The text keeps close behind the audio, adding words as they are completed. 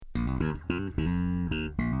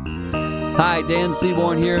Hi, Dan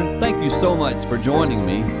Seaborn here. Thank you so much for joining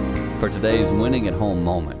me for today's Winning at Home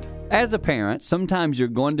moment. As a parent, sometimes you're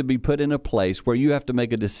going to be put in a place where you have to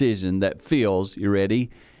make a decision that feels, you ready,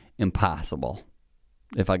 impossible.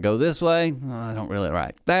 If I go this way, I don't really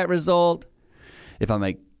like that result. If I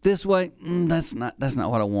make this way, that's not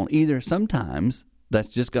what I want either. Sometimes that's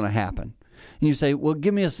just going to happen. And you say, well,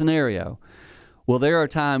 give me a scenario. Well, there are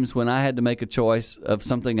times when I had to make a choice of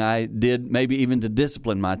something I did, maybe even to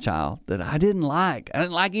discipline my child, that I didn't like. I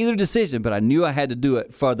didn't like either decision, but I knew I had to do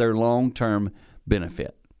it for their long-term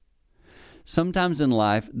benefit. Sometimes in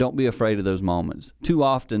life, don't be afraid of those moments. Too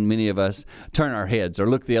often, many of us turn our heads or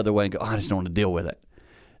look the other way and go, I just don't want to deal with it.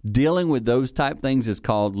 Dealing with those type things is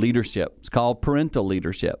called leadership. It's called parental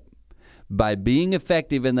leadership. By being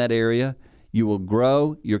effective in that area, you will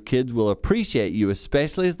grow, your kids will appreciate you,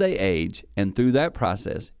 especially as they age, and through that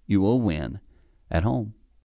process, you will win at home.